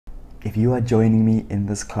If you are joining me in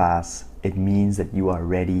this class, it means that you are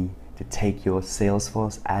ready to take your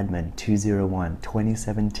Salesforce Admin 201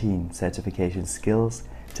 2017 certification skills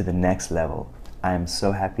to the next level. I am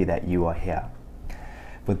so happy that you are here.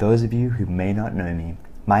 For those of you who may not know me,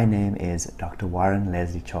 my name is Dr. Warren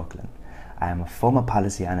Leslie Chalklin. I am a former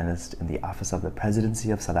policy analyst in the Office of the Presidency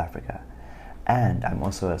of South Africa, and I'm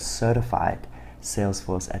also a certified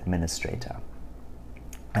Salesforce administrator.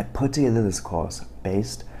 I put together this course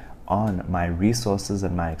based on my resources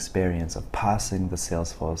and my experience of passing the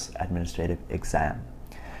Salesforce Administrative Exam.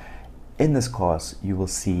 In this course, you will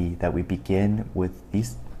see that we begin with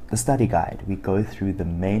the study guide. We go through the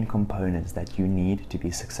main components that you need to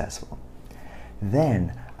be successful.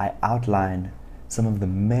 Then I outline some of the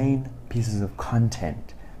main pieces of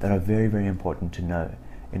content that are very, very important to know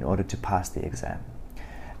in order to pass the exam.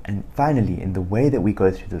 And finally, in the way that we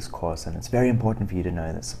go through this course, and it's very important for you to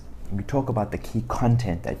know this, we talk about the key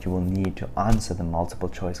content that you will need to answer the multiple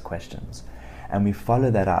choice questions. And we follow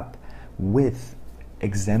that up with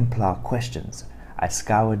exemplar questions. I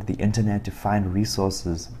scoured the internet to find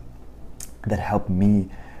resources that help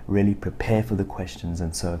me really prepare for the questions.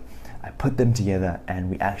 And so I put them together and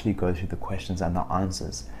we actually go through the questions and the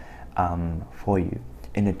answers for you.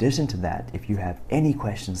 In addition to that, if you have any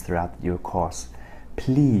questions throughout your course,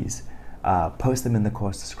 please post them in the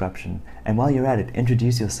course description, and while you're at it,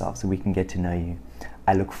 introduce yourself so we can get to know you.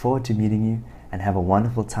 I look forward to meeting you and have a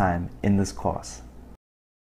wonderful time in this course.